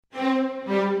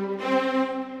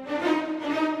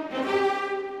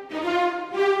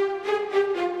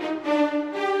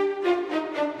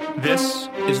This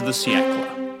is the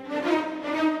Siècle.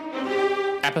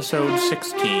 Episode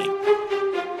 16.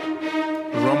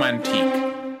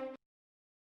 Romantique.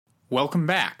 Welcome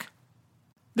back.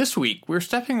 This week, we're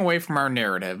stepping away from our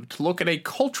narrative to look at a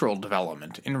cultural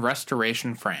development in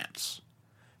Restoration France,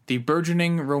 the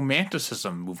burgeoning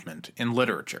Romanticism movement in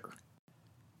literature.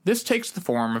 This takes the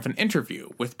form of an interview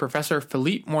with Professor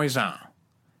Philippe Moisin,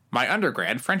 my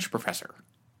undergrad French professor.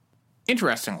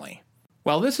 Interestingly,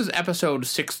 while this is episode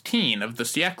 16 of the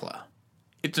Siècle,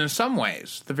 it's in some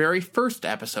ways the very first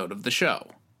episode of the show.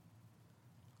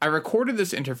 I recorded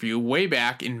this interview way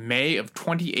back in May of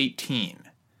 2018,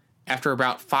 after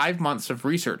about 5 months of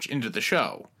research into the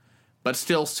show, but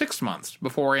still 6 months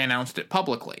before I announced it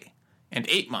publicly, and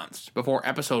 8 months before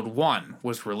episode 1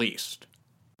 was released.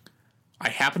 I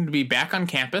happened to be back on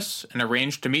campus and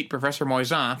arranged to meet Professor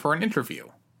Moisin for an interview.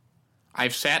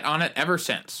 I've sat on it ever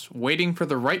since, waiting for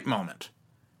the right moment,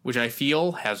 which I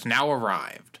feel has now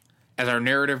arrived, as our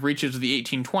narrative reaches the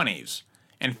 1820s,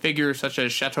 and figures such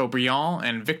as Chateaubriand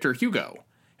and Victor Hugo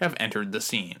have entered the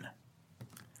scene.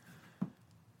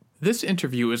 This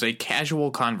interview is a casual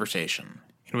conversation,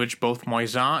 in which both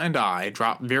Moisin and I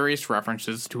drop various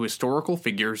references to historical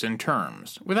figures and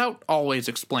terms, without always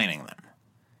explaining them.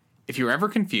 If you're ever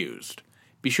confused,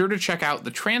 be sure to check out the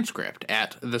transcript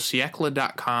at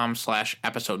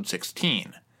thesiecle.com/episode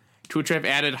 16, to which I've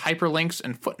added hyperlinks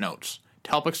and footnotes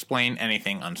to help explain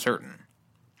anything uncertain.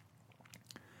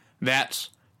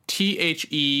 That's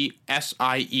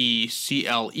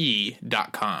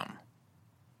thesiecle.com.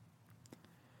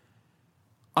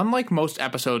 Unlike most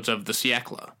episodes of the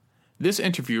Siècle, this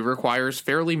interview requires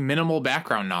fairly minimal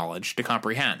background knowledge to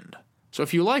comprehend, so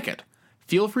if you like it,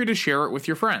 feel free to share it with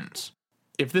your friends.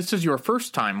 If this is your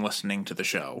first time listening to the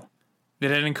show,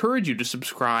 then I'd encourage you to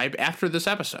subscribe after this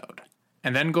episode,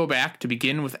 and then go back to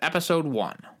begin with episode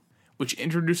 1, which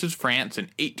introduces France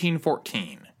in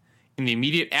 1814, in the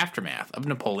immediate aftermath of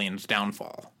Napoleon's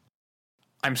downfall.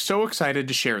 I'm so excited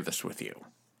to share this with you,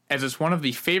 as it's one of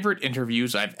the favorite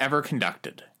interviews I've ever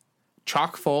conducted,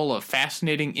 chock full of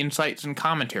fascinating insights and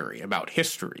commentary about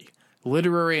history,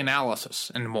 literary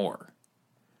analysis, and more.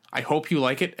 I hope you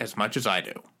like it as much as I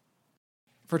do.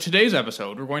 For today's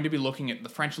episode, we're going to be looking at the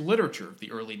French literature of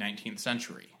the early 19th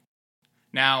century.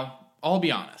 Now, I'll be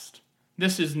honest,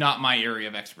 this is not my area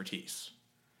of expertise.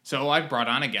 So I've brought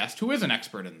on a guest who is an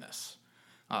expert in this.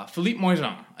 Philippe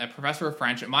Moisin, a professor of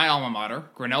French at my alma mater,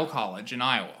 Grinnell College in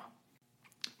Iowa.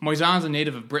 Moisin is a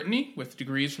native of Brittany with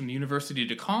degrees from the University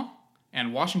de Caen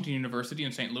and Washington University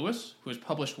in St. Louis, who has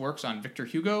published works on Victor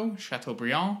Hugo,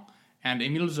 Chateaubriand, and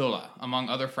Émile Zola, among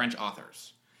other French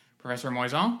authors. Professor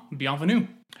Moisin, bienvenue.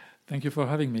 Thank you for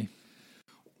having me.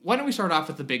 Why don't we start off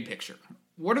with the big picture?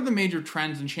 What are the major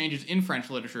trends and changes in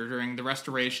French literature during the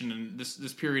Restoration and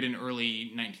this period in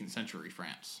early 19th century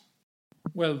France?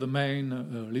 Well, the main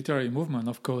literary movement,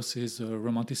 of course, is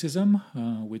Romanticism,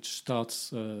 which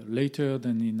starts later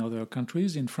than in other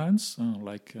countries in France.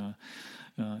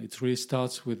 It really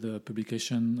starts with the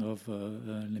publication of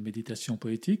Les Méditations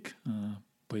poétiques,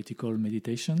 Poetical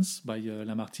Meditations by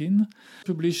Lamartine,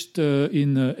 published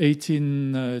in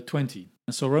 1820.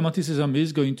 So Romanticism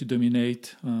is going to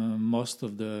dominate most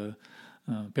of the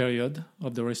period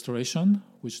of the Restoration,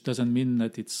 which doesn't mean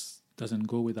that it doesn't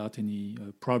go without any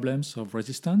problems of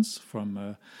resistance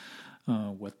from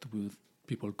what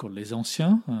people call les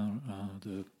anciens,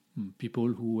 the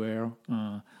people who were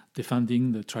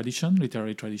defending the tradition,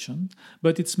 literary tradition.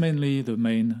 But it's mainly the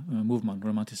main movement,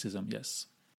 Romanticism, yes.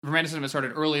 Romanticism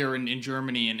started earlier in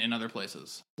Germany and in other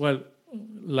places. Well,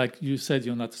 like you said,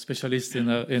 you're not a specialist in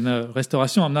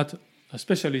Restoration. I'm not a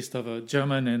specialist of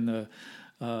German and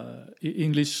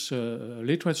English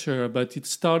literature, but it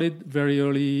started very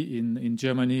early in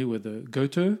Germany with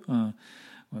Goethe,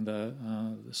 with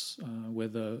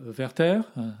Werther.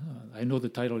 I know the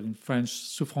title in French,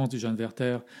 Souffrance du jeune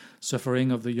Werther, Suffering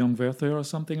of the Young Werther, or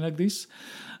something like this.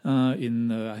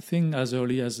 I think as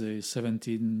early as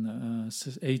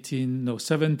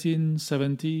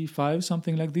 1775,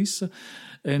 something like this.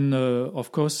 And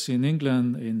of course, in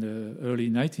England, in the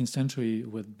early 19th century,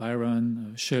 with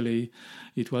Byron, Shelley,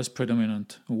 it was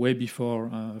predominant way before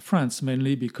France,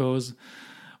 mainly because,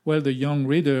 well, the young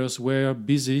readers were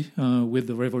busy with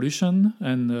the Revolution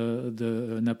and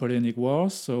the Napoleonic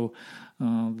Wars, so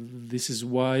this is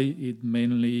why it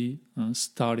mainly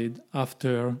started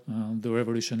after the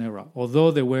Revolution era.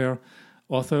 Although there were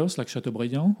authors like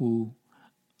Chateaubriand who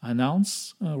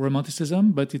announced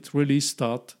Romanticism, but it really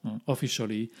started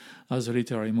officially as a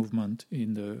literary movement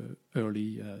in the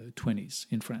early 20s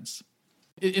in France.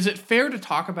 Is it fair to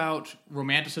talk about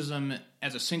Romanticism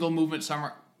as a single movement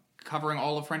covering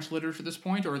all of French literature at this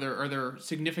point, or are there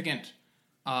significant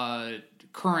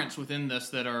currents within this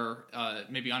that are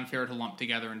maybe unfair to lump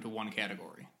together into one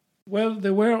category? Well,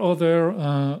 there were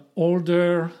other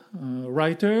older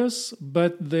writers,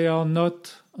 but they are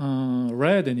not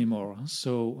read anymore.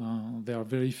 So there are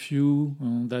very few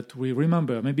that we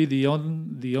remember. Maybe the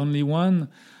only one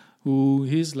who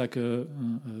is like the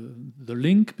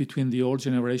link between the old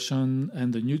generation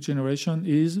and the new generation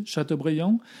is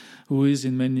Chateaubriand, who is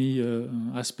in many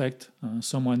aspects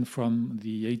someone from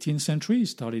the 18th century. He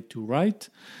started to write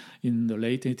in the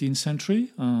late 18th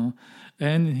century,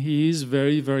 and he is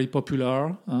very, very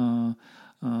popular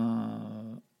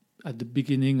at the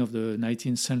beginning of the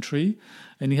 19th century.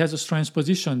 And he has a strange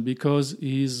position because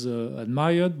he's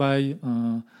admired by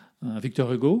Victor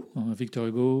Hugo. Victor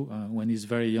Hugo, when he's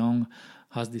very young,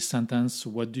 has this sentence,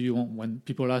 what do you want? When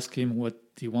people ask him what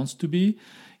he wants to be,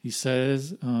 he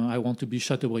says, I want to be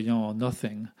Chateaubriand or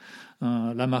nothing.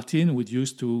 Lamartine would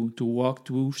used to walk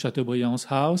to Chateaubriand's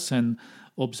house and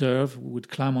would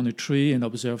climb on a tree and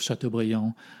observe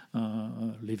Chateaubriand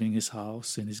leaving his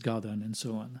house in his garden and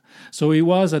so on. So he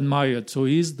was admired. So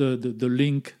he's the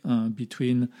link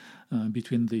between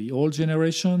the old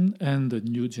generation and the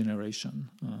new generation.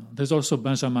 There's also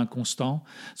Benjamin Constant.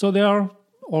 So there are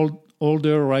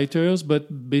older writers,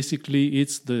 but basically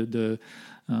it's the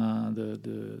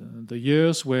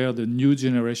years where the new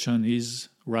generation is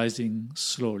rising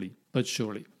slowly but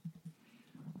surely.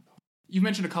 You've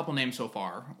mentioned a couple names so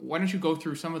far. Why don't you go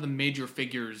through some of the major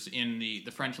figures in the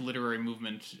French literary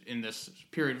movement in this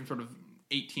period from sort of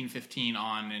 1815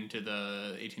 on into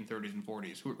the 1830s and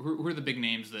 40s? Who are the big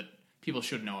names that people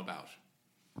should know about?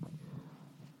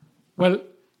 Well,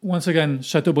 once again,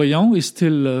 Chateaubriand is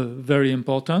still very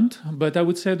important, but I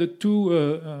would say the two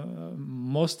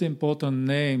most important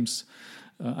names,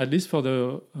 at least for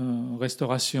the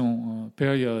Restauration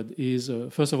period, is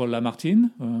first of all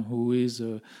Lamartine, who is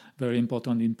very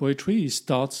important in poetry. He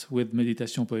starts with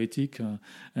Méditation poétique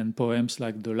and poems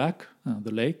like The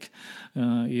Lake.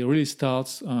 He really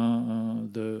starts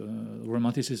the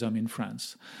Romanticism in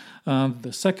France.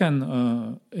 The second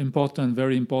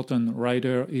very important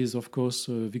writer is, of course,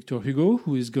 Victor Hugo,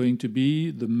 who is going to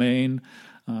be the main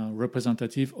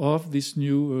representative of this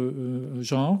new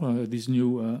genre, this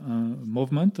new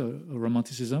movement,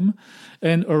 Romanticism.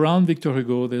 And around Victor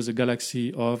Hugo, there's a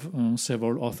galaxy of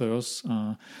several authors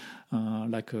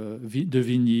like de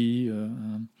Vigny,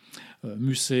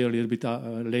 Musset a little bit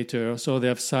later. So they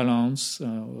have salons,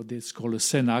 it's called a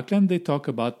cénacle, and they talk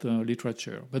about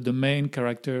literature. But the main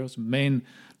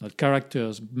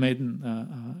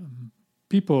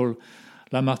people,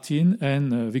 Lamartine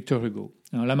and Victor Hugo.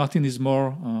 Lamartine is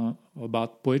more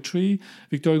about poetry.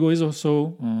 Victor Hugo is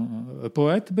also a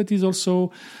poet, but he's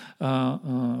also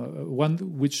one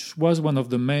which was one of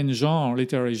the main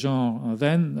literary genre.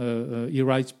 Then he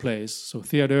writes plays. So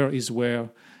theater is where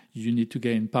you need to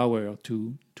gain power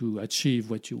to achieve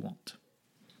what you want.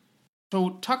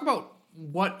 So talk about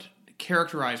what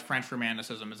characterized French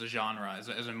Romanticism as a genre,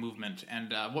 as a movement,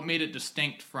 and what made it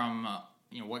distinct from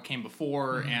what came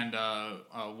before and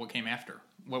what came after.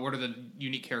 What are the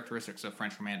unique characteristics of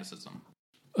French Romanticism?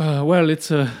 Well,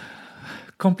 it's a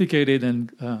complicated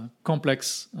and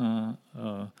complex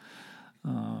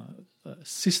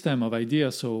system of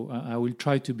ideas, so I will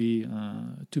try to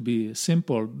be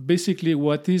simple. Basically,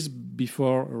 what is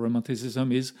before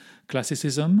Romanticism is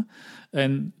classicism,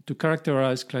 and to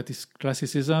characterize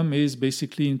classicism is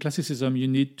basically in classicism you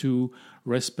need to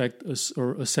respect a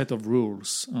set of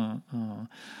rules.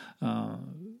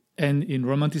 And in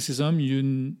Romanticism,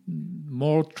 you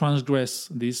more transgress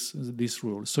these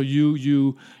rules. So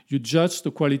you judge the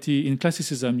quality in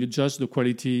classicism. You judge the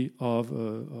quality of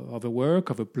a work,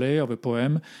 of a play, of a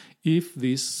poem, if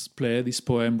this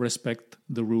poem respect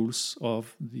the rules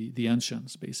of the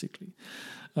ancients, basically.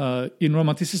 In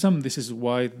Romanticism, this is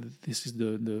why this is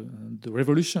the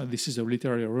revolution. This is a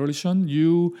literary revolution.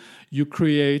 You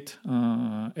create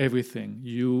everything.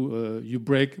 You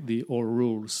break the old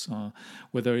rules.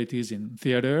 Whether it is in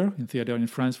theater in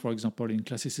France, for example, in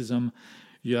classicism,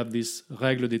 you have this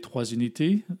règle des trois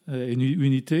unités,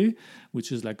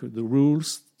 which is like the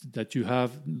rules that you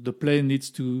have. The play needs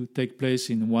to take place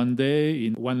in one day,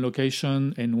 in one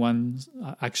location, and one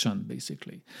action,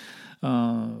 basically.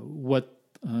 What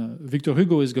Victor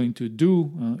Hugo is going to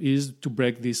do is to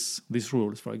break these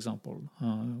rules. For example,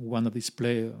 one of these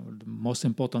the most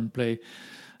important play,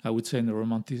 I would say, in the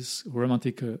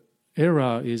romantic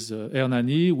era is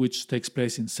Hernani, which takes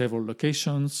place in several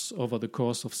locations over the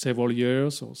course of several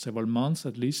years or several months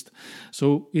at least.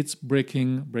 So it's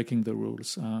breaking the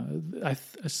rules.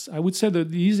 I would say that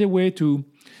the easy way to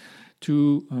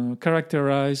to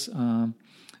characterize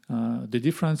the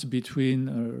difference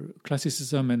between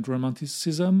classicism and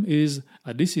romanticism is,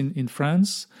 at least in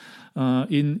France,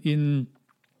 one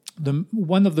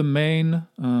of the main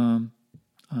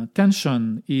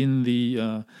tension in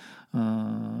the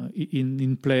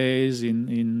in plays,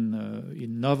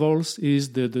 in novels,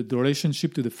 is the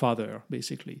relationship to the father,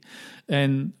 basically.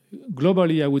 And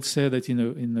globally, I would say that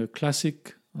in a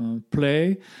classic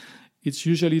play, it's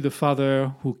usually the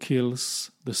father who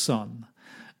kills the son.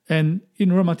 And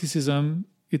in Romanticism,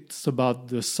 it's about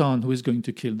the son who is going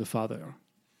to kill the father.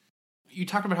 You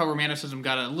talked about how Romanticism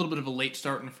got a little bit of a late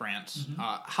start in France. Mm-hmm.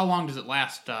 How long does it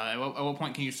last? At what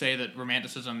point can you say that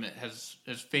Romanticism has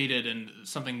faded and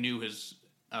something new has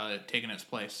taken its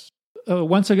place?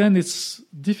 Once again, it's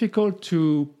difficult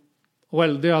to...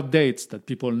 Well, there are dates that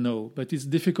people know, but it's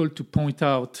difficult to point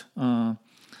out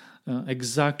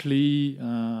exactly.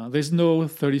 There's no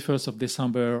 31st of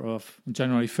December or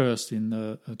January 1st in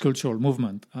a cultural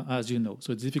movement, as you know.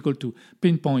 So it's difficult to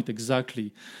pinpoint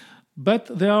exactly. But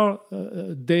there are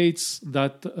dates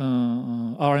that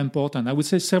are important. I would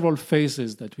say several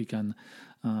phases that we can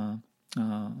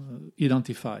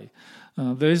identify.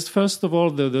 There is, first of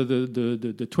all, the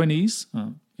 20s,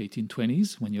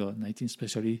 1820s. When you're a 19th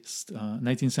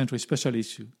century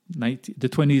specialist, the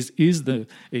 20s is the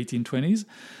 1820s.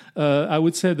 I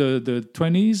would say the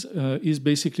 20s is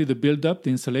basically the build-up,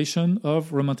 the installation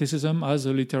of Romanticism as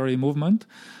a literary movement.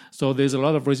 So there's a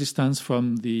lot of resistance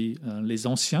from the les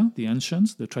anciens, the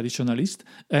ancients, the traditionalists,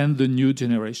 and the new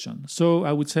generation. So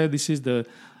I would say this is the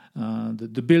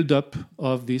build-up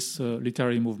of this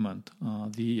literary movement,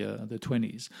 the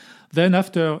 20s. Then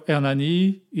after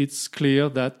Hernani, it's clear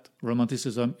that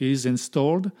Romanticism is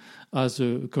installed as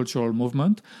a cultural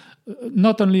movement,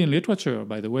 not only in literature,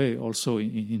 by the way, also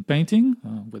in painting,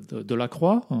 with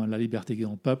Delacroix. La Liberté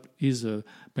d'un Peuple is a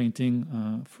painting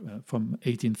from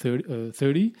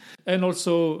 1830, and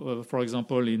also, for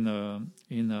example, in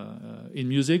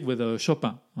music with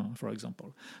Chopin, for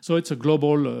example. So it's a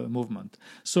global movement.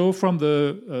 So from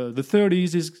the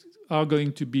 30s are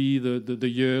going to be the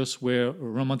years where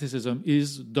Romanticism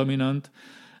is dominant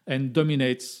and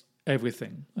dominates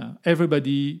everything.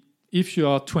 Everybody. If you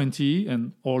are 20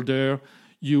 and older,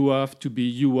 you are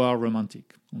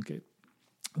romantic. Okay.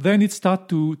 Then it starts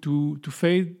to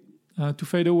fade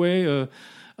away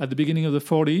at the beginning of the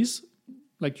 40s.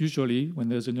 Like usually, when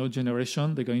there's a new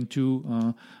generation, they're going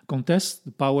to contest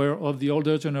the power of the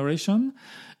older generation.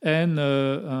 And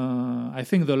I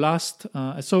think the last...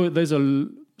 so there's a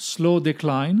slow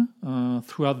decline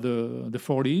throughout the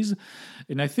 40s.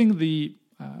 And I think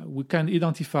we can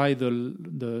identify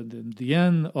the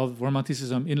end of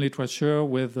Romanticism in literature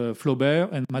with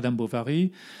Flaubert and Madame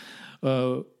Bovary,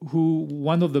 who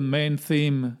one of the main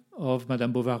themes of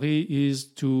Madame Bovary is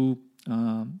to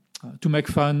make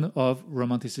fun of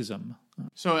Romanticism.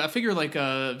 So a figure like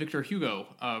Victor Hugo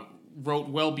wrote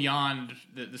well beyond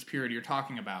this period you're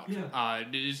talking about. Yeah.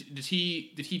 Did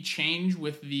he change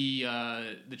with the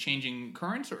changing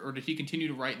currents, or did he continue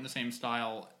to write in the same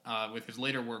style with his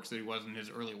later works that he was in his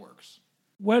early works?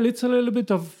 Well, it's a little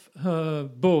bit of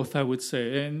both, I would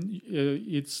say, and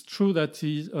it's true that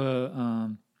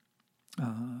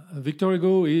Victor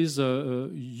Hugo is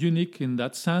unique in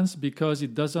that sense because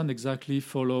it doesn't exactly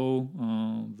follow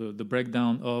the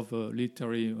breakdown of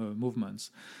literary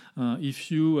movements. If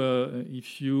you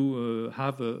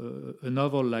have a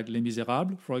novel like Les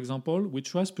Misérables, for example,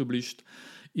 which was published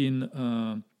in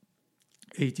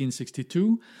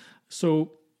 1862,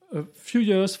 so a few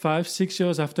years, 5-6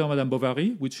 years after Madame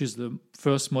Bovary, which is the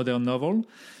first modern novel,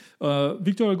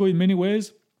 Victor Hugo, in many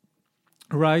ways,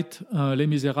 write Les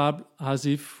Misérables as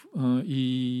if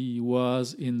he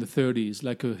was in the 30s,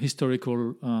 like a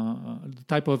historical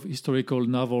type of historical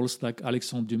novels like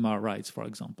Alexandre Dumas writes, for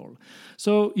example.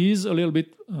 So he's a little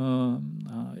bit,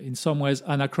 in some ways,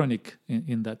 anachronic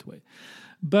in that way.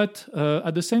 But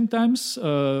at the same time,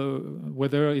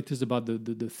 whether it is about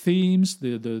the themes,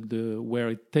 the where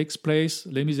it takes place,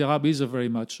 Les Misérables is a very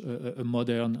much a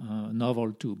modern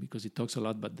novel too, because it talks a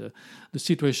lot about the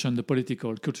situation, the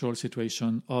political, cultural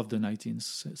situation of the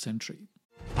 19th century.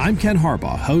 I'm Ken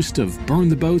Harbaugh, host of Burn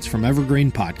the Boats from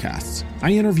Evergreen Podcasts.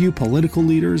 I interview political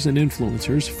leaders and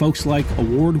influencers, folks like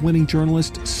award-winning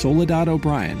journalist Soledad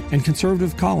O'Brien and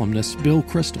conservative columnist Bill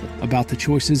Kristol, about the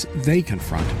choices they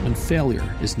confront when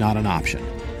failure is not an option.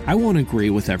 I won't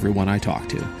agree with everyone I talk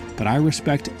to, but I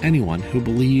respect anyone who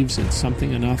believes in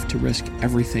something enough to risk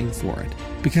everything for it.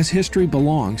 Because history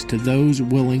belongs to those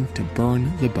willing to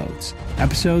burn the boats.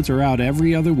 Episodes are out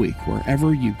every other week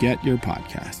wherever you get your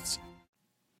podcasts.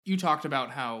 you talked about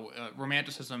how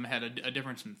Romanticism had a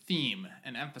difference in theme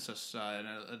and emphasis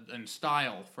and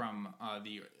style from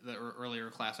the earlier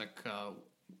classic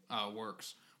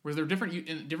works. Was there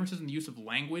differences in the use of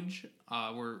language?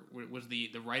 Was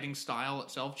the writing style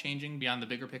itself changing beyond the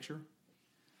bigger picture?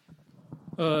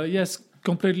 Yes,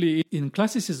 completely. In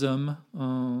classicism,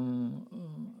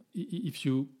 if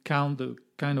you count the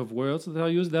kind of words that are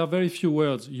used, there are very few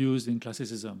words used in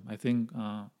classicism. I think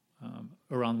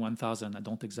around 1,000. I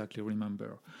don't exactly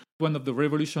remember. One of the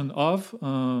revolution of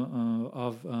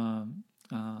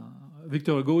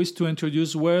Victor Hugo is to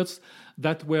introduce words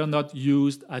that were not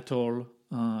used at all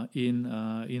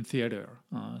in theater.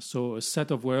 So a set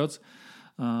of words.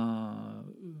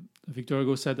 Victor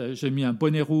Hugo said, "J'ai mis un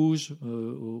bonnet rouge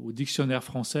au dictionnaire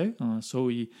français." So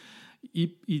he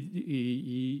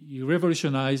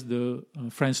revolutionized the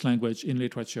French language in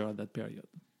literature at that period.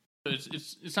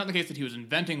 It's not the case that he was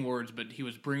inventing words, but he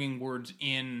was bringing words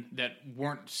in that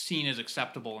weren't seen as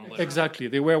acceptable in literature. Exactly.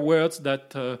 They were words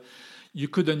that you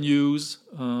couldn't use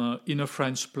in a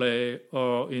French play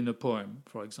or in a poem,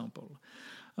 for example.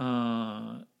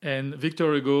 And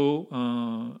Victor Hugo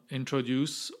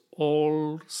introduced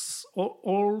all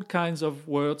kinds of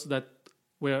words that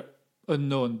were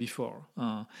unknown before.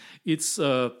 It's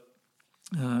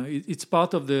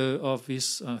part of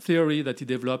his theory that he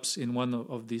develops in one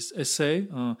of these essays,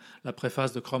 La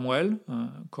Préface de Cromwell,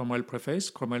 Cromwell Preface.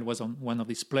 Cromwell was on one of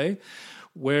his plays,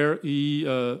 where he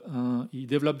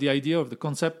developed the idea of the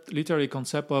literary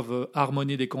concept of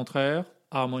harmonie des contraires,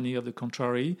 harmony of the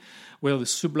contrary, where the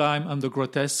sublime and the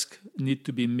grotesque need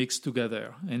to be mixed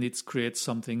together, and it creates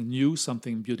something new,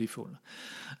 something beautiful.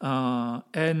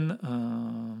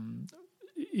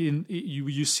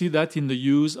 You see that in the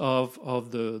use of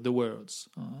the words,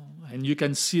 and you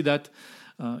can see that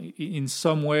in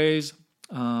some ways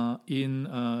in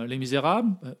Les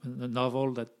Misérables, a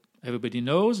novel that everybody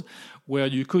knows, where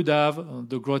you could have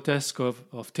the grotesque of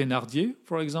Thénardier,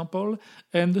 for example,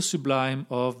 and the sublime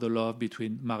of the love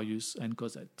between Marius and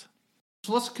Cosette.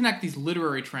 So let's connect these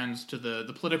literary trends to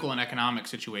the political and economic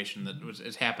situation that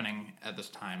is happening at this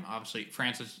time. Obviously,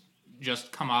 France has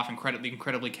just come off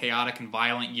incredibly chaotic and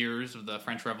violent years of the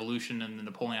French Revolution and the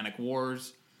Napoleonic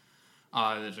Wars.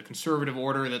 There's a conservative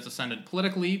order that's ascended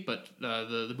politically, but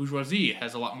the bourgeoisie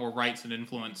has a lot more rights and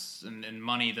influence and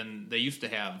money than they used to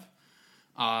have.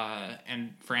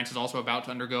 And France is also about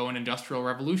to undergo an industrial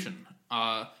revolution.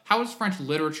 How is French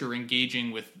literature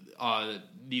engaging with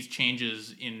these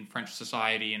changes in French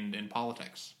society and in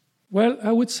politics? Well,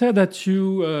 I would say that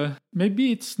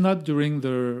maybe it's not during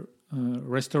the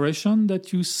Restoration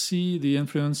that you see the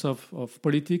influence of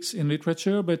politics in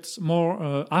literature, but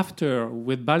more after,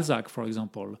 with Balzac, for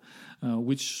example,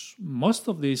 which most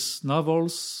of these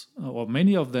novels, or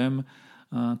many of them,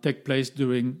 take place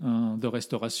during the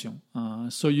Restoration.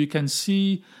 So you can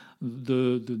see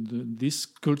this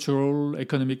cultural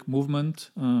economic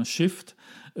movement shift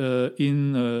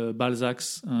in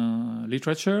Balzac's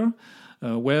literature,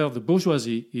 where the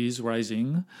bourgeoisie is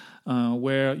rising,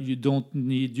 where you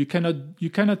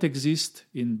cannot exist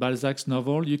in Balzac's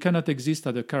novel. You cannot exist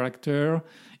as a character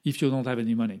if you don't have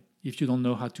any money. If you don't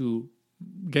know how to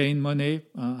gain money,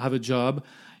 have a job,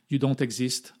 you don't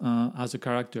exist as a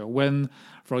character. When,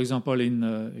 for example,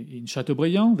 in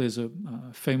Chateaubriand, there's a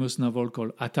famous novel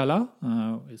called Atala.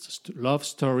 It's a love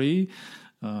story,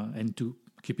 and to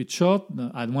keep it short,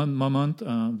 at one moment,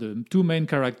 the two main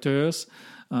characters,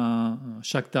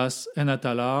 Chactas and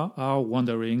Atala, are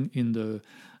wandering in the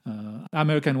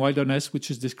American wilderness, which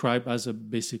is described as a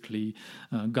basically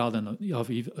Garden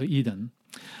of Eden.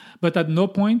 But at no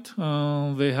point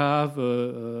they have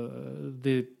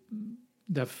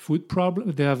food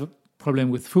problem. They have a problem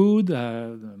with food,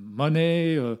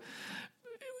 money.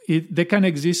 They can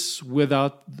exist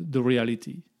without the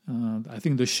reality. I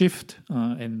think the shift,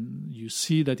 and you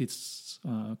see that its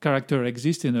character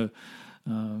exists in a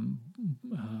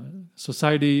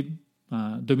society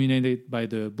dominated by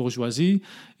the bourgeoisie,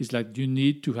 is like you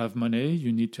need to have money,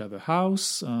 you need to have a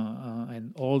house,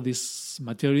 and all these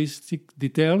materialistic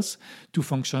details to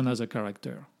function as a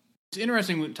character. It's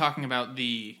interesting talking about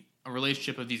the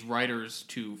relationship of these writers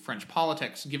to French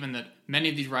politics, given that many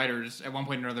of these writers at one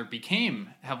point or another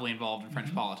became heavily involved in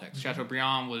French politics.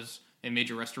 Chateaubriand was a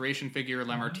major Restoration figure.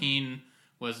 Lamartine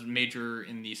was major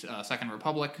in the Second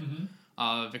Republic.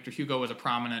 Victor Hugo was a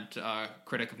prominent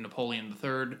critic of Napoleon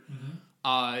III.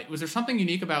 Was there something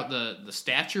unique about the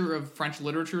stature of French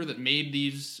literature that made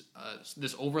this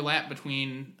overlap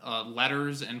between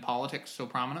letters and politics so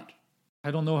prominent? I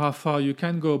don't know how far you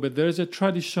can go, but there is a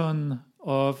tradition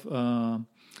of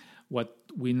what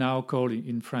we now call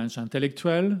in French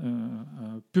intellectuels,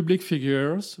 public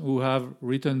figures who have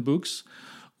written books,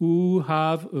 who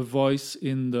have a voice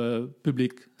in the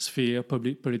public sphere,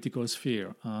 public political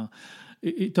sphere.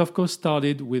 It of course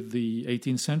started with the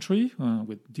 18th century,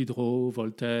 with Diderot,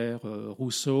 Voltaire,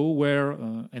 Rousseau, were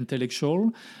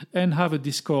intellectual and have a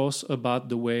discourse about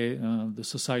the way the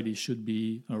society should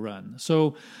be run.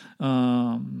 So,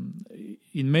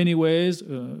 in many ways,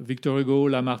 Victor Hugo,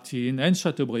 Lamartine, and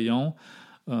Chateaubriand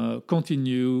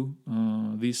continue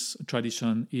this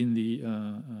tradition in the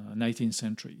 19th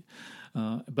century.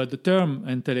 But the term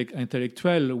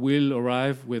intellectuel will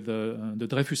arrive with the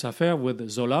Dreyfus affair with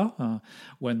Zola,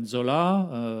 when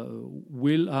Zola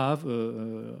will have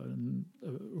a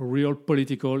real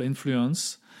political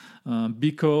influence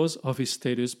because of his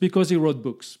status, because he wrote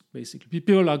books, basically.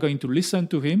 People are going to listen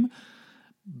to him,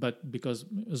 but because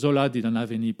Zola didn't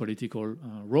have any political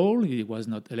role, he was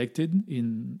not elected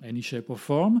in any shape or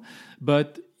form,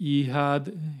 but he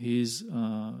had his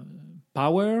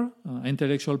power,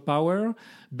 intellectual power,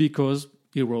 because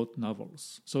he wrote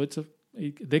novels. So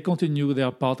they continue, they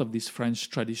are part of this French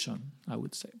tradition, I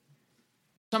would say.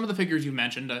 Some of the figures you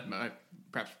mentioned,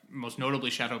 perhaps most notably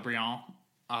Chateaubriand,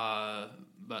 and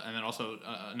then also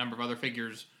a number of other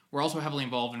figures, were also heavily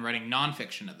involved in writing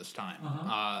nonfiction at this time.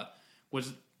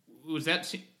 Was that?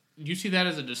 Do you see that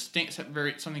as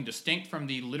something distinct from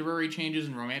the literary changes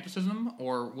in Romanticism,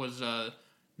 or was the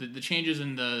changes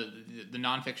in the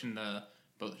nonfiction,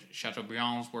 both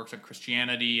Chateaubriand's works on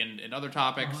Christianity and other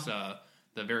topics,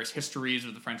 the various histories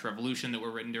of the French Revolution that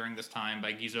were written during this time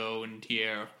by Guizot and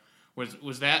Thiers,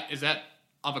 is that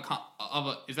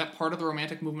part of the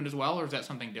Romantic movement as well, or is that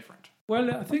something different? Well,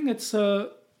 I think it's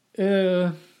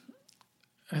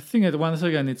once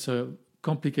again it's a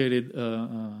complicated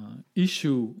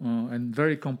issue and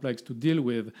very complex to deal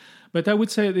with. But I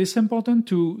would say it's important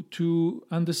to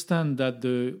understand that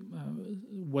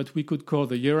what we could call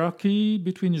the hierarchy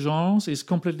between genres is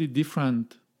completely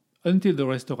different until the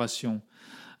Restauration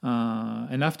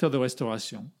and after the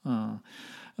Restauration. To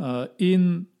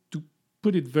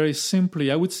put it very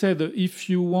simply, I would say that if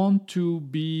you want to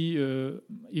be,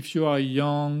 if you are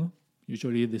young,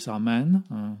 usually these are men.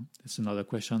 It's another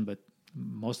question, but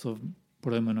most of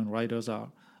prominent writers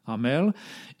are male.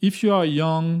 If you are a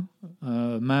young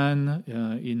man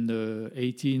in the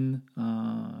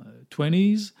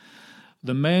 1820s,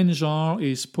 the main genre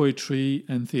is poetry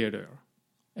and theater,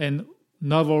 and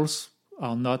novels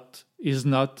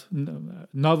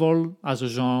novel as a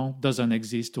genre doesn't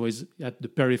exist, or is at the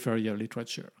periphery of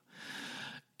literature.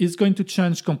 It's going to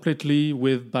change completely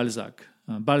with Balzac.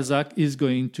 Balzac is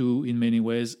going to, in many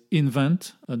ways,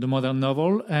 invent the modern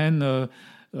novel, and the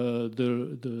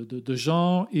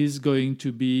genre is going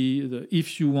to be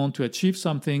if you want to achieve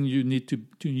something, you need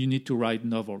to write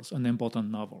novels, an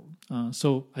important novel.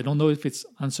 So I don't know if it's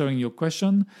answering your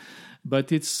question,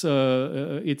 but it's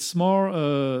more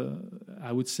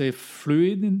I would say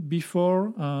fluid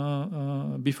before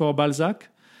Balzac,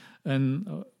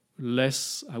 and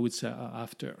less I would say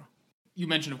after. You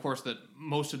mentioned, of course, that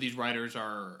most of these writers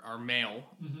are male.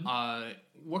 Mm-hmm.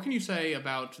 What can you say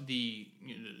about the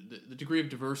degree of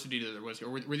diversity that there was here?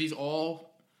 Were these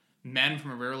all men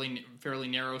from a fairly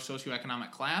narrow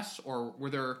socioeconomic class, or were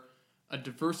there a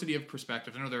diversity of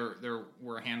perspectives? I know there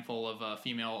were a handful of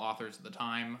female authors at the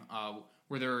time.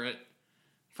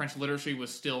 French literacy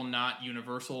was still not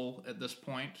universal at this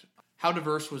point. How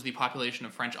diverse was the population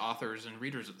of French authors and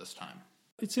readers at this time?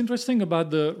 It's interesting about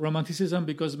the Romanticism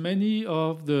because many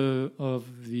of the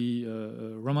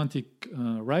Romantic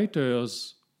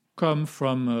writers come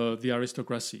from the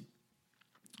aristocracy.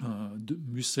 De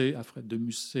Musset, Alfred de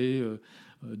Musset,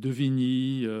 de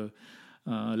Vigny,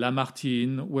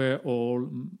 Lamartine were all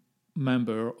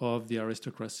members of the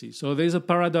aristocracy. So there's a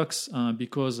paradox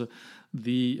because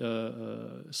the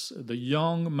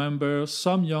young members,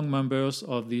 some young members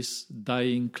of this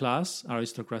dying class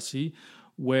aristocracy,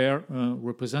 were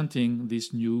representing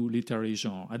this new literary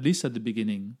genre, at least at the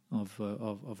beginning of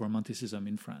Romanticism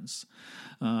in France.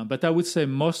 But I would say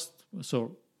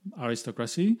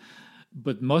aristocracy,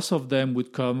 but most of them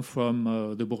would come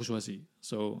from the bourgeoisie.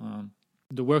 So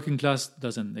the working class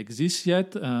doesn't exist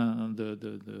yet.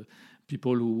 The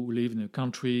people who live in a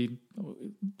country,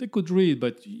 they could read,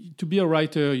 but to be a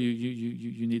writer,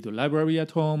 you need a library at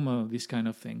home, this kind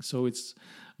of thing. So it's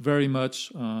very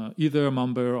much either a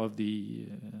member of the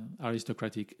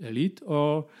aristocratic elite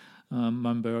or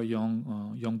member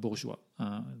young bourgeois.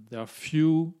 There are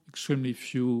extremely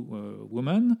few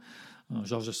women.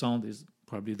 George Sand is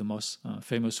probably the most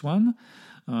famous one,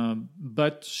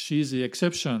 but she's the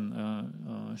exception.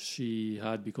 She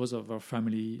had, because of her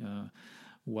family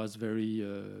was very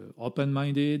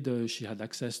open-minded. She had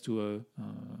access to a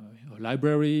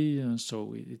library,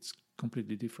 so it's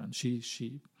completely different.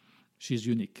 She's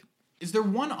unique. Is there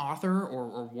one author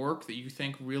or work that you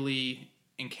think really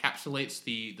encapsulates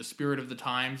the spirit of the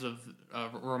times of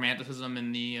Romanticism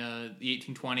in the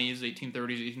 1820s,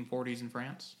 1830s, 1840s in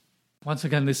France? Once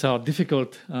again, these are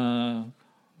difficult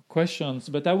questions,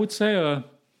 but I would say I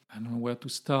don't know where to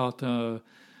start. I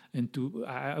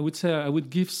would say I would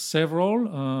give several.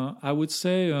 I would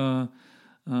say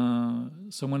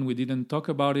someone we didn't talk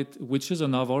about it, which is a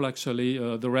novel actually,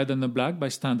 The Red and the Black by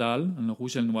Stendhal and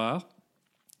Rouge et Noir,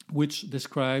 which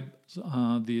describes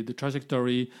the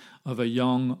trajectory of a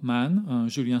young man,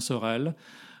 Julien Sorel,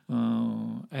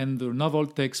 and the novel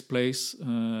takes place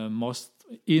most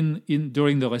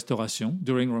during the Restauration,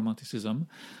 during Romanticism.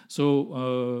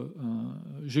 So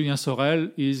Julien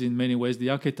Sorel is in many ways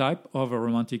the archetype of a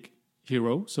romantic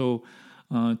hero. So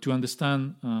to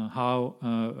understand how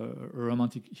a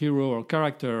romantic hero or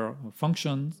character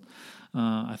functions,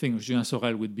 I think Julien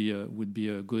Sorel would be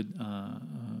a good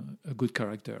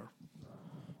character.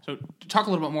 So talk a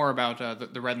little bit more about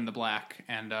the Red and the Black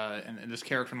and this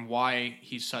character and why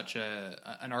he's such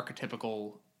an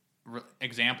archetypical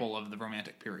example of the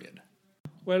Romantic period.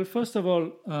 Well, first of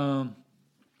all,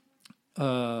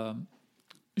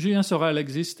 Julien Sorel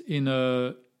exists in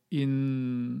a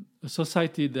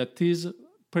society that is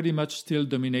pretty much still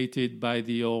dominated by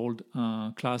the old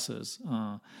classes,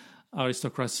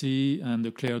 aristocracy and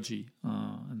the clergy,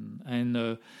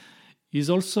 and he's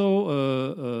also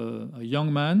a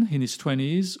young man in his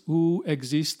 20s who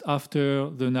exists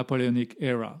after the Napoleonic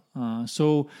era.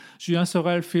 So Julien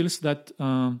Sorel feels that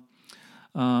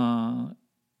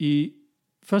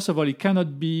first of all, he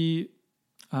cannot be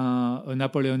a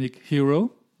Napoleonic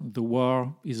hero. The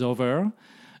war is over.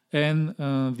 And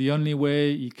the only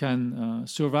way he can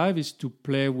survive is to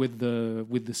play with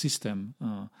the system.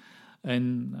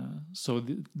 So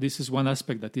this is one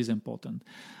aspect that is important.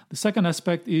 The second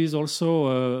aspect is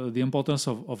also the importance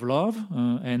of love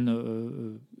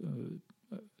and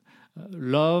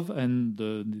love and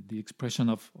the expression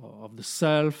of the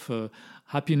self.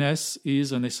 Happiness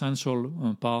is an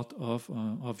essential part of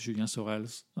Julien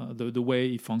Sorel's the way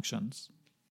he functions.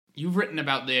 You've written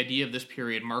about the idea of this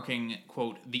period marking,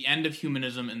 quote, the end of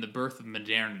humanism and the birth of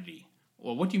modernity.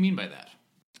 Well, what do you mean by that?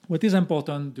 What is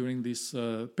important during this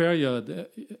period,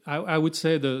 I would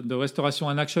say the Restauration,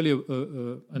 and actually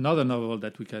another novel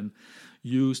that we can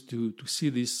use to see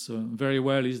this very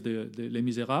well is the Les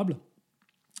Misérables,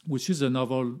 which is a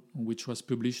novel which was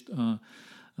published in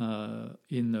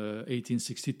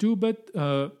 1862, but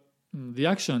the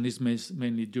action is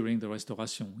mainly during the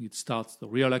Restauration. The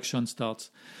real action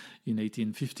starts in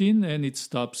 1815 and it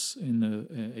stops in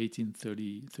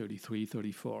 1833,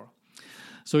 34.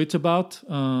 So it's about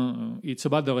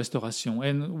the Restauration.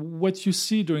 And what you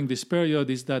see during this period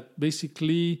is that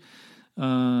basically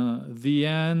the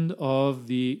end of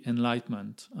the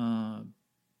Enlightenment.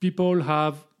 People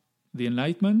have the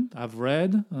Enlightenment, have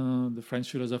read the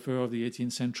French philosopher of the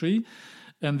 18th century,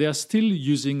 and they are still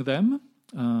using them.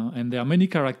 And there are many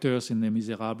characters in Les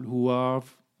Misérables who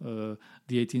have the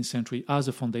 18th century as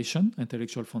a foundation,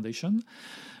 intellectual foundation.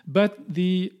 But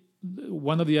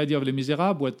one of the ideas of Les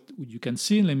Misérables, what you can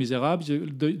see in Les Misérables,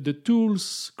 the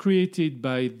tools created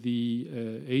by the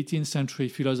 18th century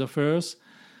philosophers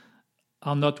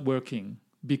are not working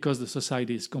because the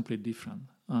society is completely different.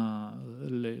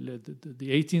 The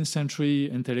 18th century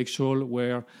intellectuals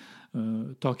were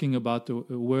talking about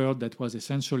a world that was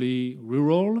essentially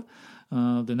rural.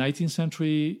 The 19th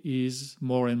century is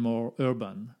more and more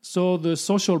urban. So the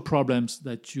social problems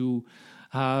that you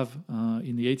have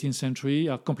in the 18th century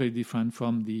are completely different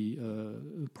from the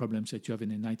problems that you have in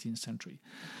the 19th century.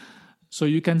 So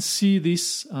you can see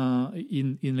this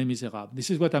in Les Misérables. This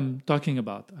is what I'm talking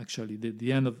about, actually.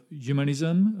 The end of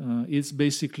humanism is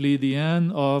basically the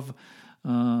end of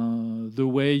the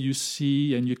way you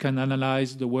see and you can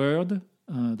analyze the world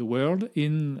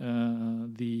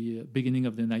in the beginning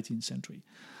of the 19th century.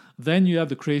 Then you have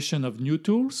the creation of new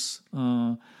tools.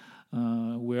 We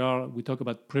talk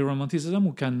about pre-Romanticism.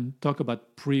 We can talk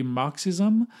about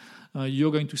pre-Marxism.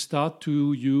 You're going to start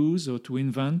to use or to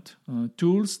invent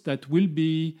tools that will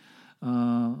be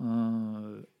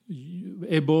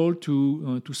able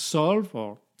to solve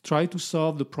or try to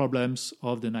solve the problems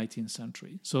of the 19th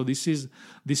century. So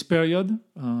this period.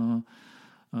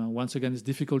 Once again, it's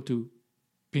difficult to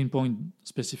pinpoint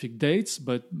specific dates,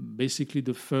 but basically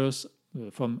the first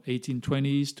from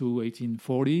 1820s to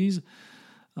 1840s.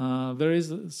 There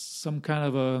is some kind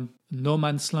of a no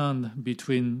man's land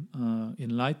between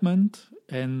Enlightenment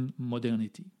and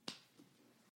modernity.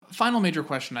 Final major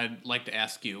question I'd like to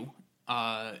ask you.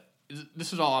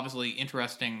 This is all obviously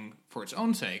interesting for its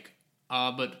own sake,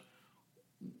 but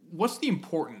what's the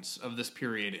importance of this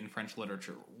period in French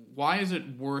literature? Why is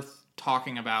it worth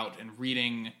talking about and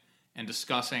reading and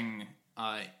discussing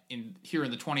here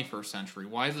in the 21st century?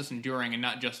 Why is this enduring and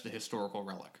not just a historical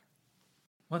relic?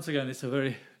 Once again, it's a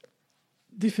very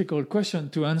difficult question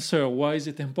to answer. Why is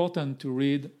it important to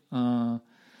read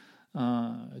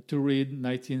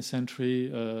 19th century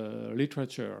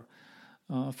literature?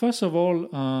 First of all,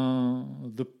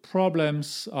 the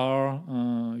problems are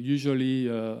usually,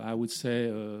 I would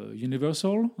say,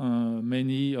 universal.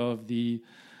 Many of the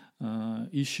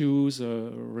issues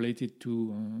related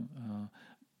to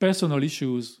personal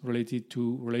issues related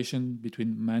to relation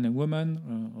between man and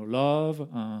woman,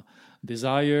 love,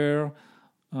 desire,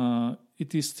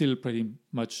 it is still pretty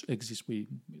much exists.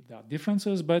 There are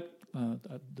differences, but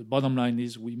the bottom line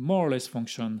is we more or less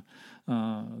function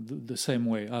the same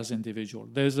way as individual.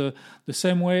 There's the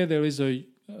same way there is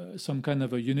some kind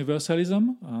of a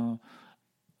universalism.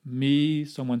 Me,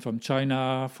 someone from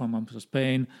China, from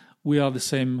Spain, we are the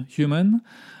same human.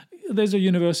 There's a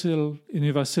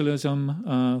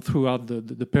universalism throughout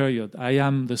the period. I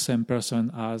am the same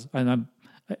person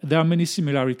there are many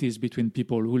similarities between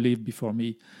people who lived before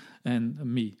me and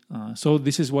me. So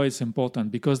this is why it's important,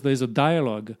 because there's a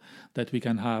dialogue that we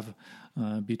can have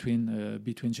between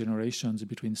generations,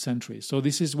 between centuries. So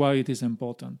this is why it is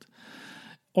important.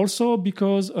 Also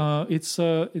because it's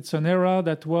an era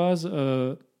that was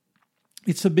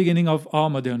it's the beginning of our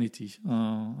modernity.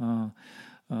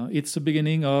 It's the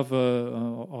beginning of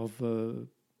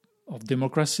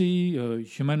democracy,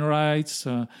 human rights.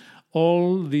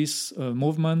 All these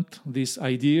movement, these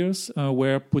ideas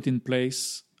were put in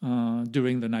place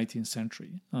during the 19th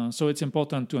century. So it's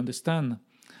important to understand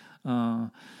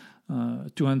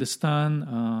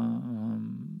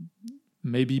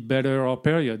maybe better our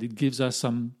period. It gives us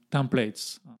some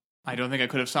templates. I don't think I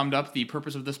could have summed up the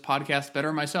purpose of this podcast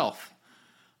better myself.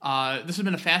 This has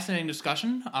been a fascinating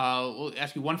discussion. We'll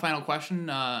ask you one final question,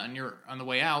 and you're on the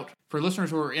way out. For listeners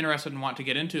who are interested and want to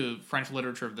get into French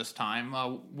literature of this time,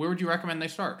 where would you recommend they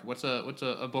start? What's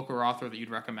a book or author that you'd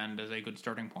recommend as a good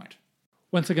starting point?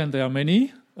 Once again, there are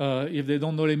many. If they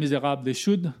don't know Les Misérables, they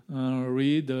should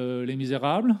read Les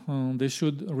Misérables. They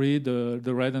should read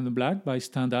The Red and the Black by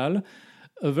Stendhal.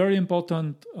 A very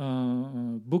important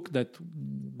book that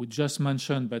we just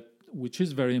mentioned, but which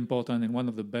is very important and one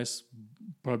of the best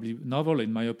probably novel,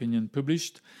 in my opinion,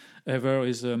 published ever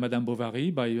is Madame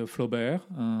Bovary by Flaubert.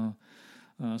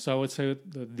 So I would say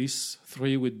that these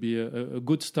three would be a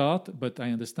good start, but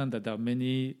I understand that there are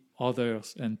many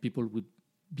others and people would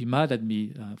be mad at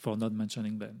me for not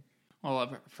mentioning them. Well,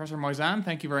 Professor Moisan,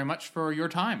 thank you very much for your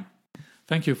time.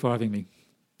 Thank you for having me.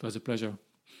 It was a pleasure.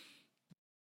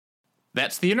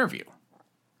 That's the interview.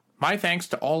 My thanks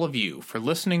to all of you for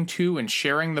listening to and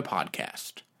sharing the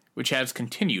podcast, which has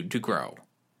continued to grow.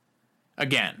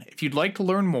 Again, if you'd like to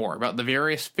learn more about the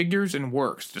various figures and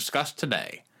works discussed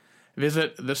today,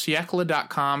 visit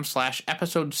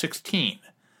thesiecle.com/episode 16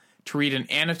 to read an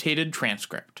annotated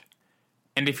transcript.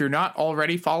 And if you're not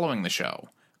already following the show,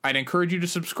 I'd encourage you to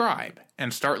subscribe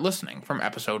and start listening from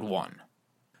episode 1.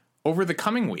 Over the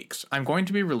coming weeks, I'm going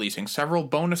to be releasing several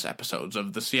bonus episodes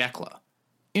of The Siècle,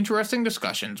 interesting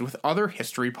discussions with other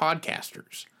history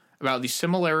podcasters about the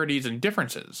similarities and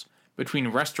differences between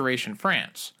Restoration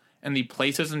France and the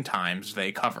places and times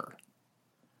they cover.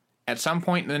 At some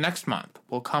point in the next month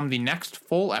will come the next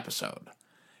full episode,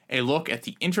 a look at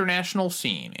the international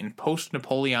scene in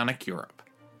post-Napoleonic Europe.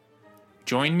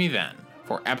 Join me then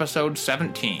for episode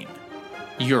 17,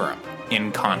 Europe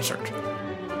in Concert.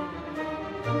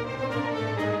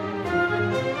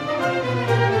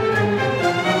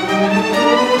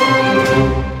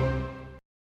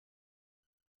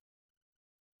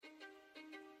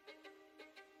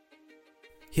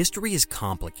 History is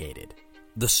complicated.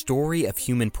 The story of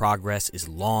human progress is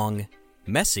long,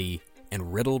 messy,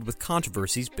 and riddled with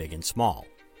controversies big and small.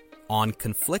 On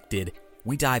Conflicted,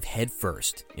 we dive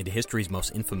headfirst into history's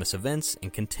most infamous events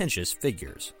and contentious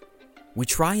figures. We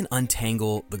try and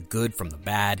untangle the good from the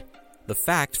bad, the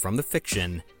fact from the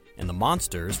fiction, and the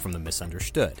monsters from the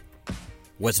misunderstood.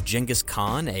 Was Genghis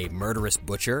Khan a murderous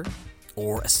butcher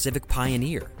or a civic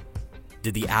pioneer?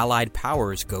 Did the Allied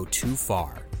powers go too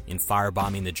far in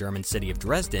firebombing the German city of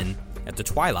Dresden at the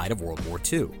twilight of World War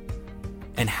II?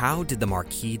 And how did the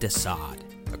Marquis de Sade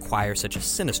acquire such a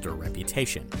sinister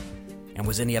reputation? And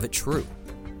was any of it true?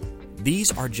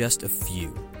 These are just a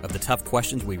few of the tough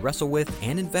questions we wrestle with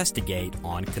and investigate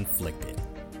on Conflicted.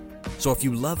 So if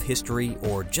you love history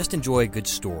or just enjoy a good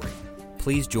story,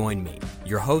 please join me,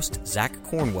 your host, Zach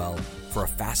Cornwell, for a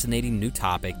fascinating new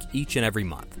topic each and every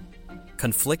month.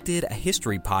 Conflicted, a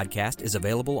history podcast, is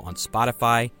available on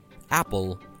Spotify,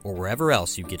 Apple, or wherever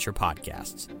else you get your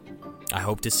podcasts. I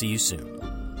hope to see you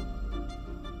soon.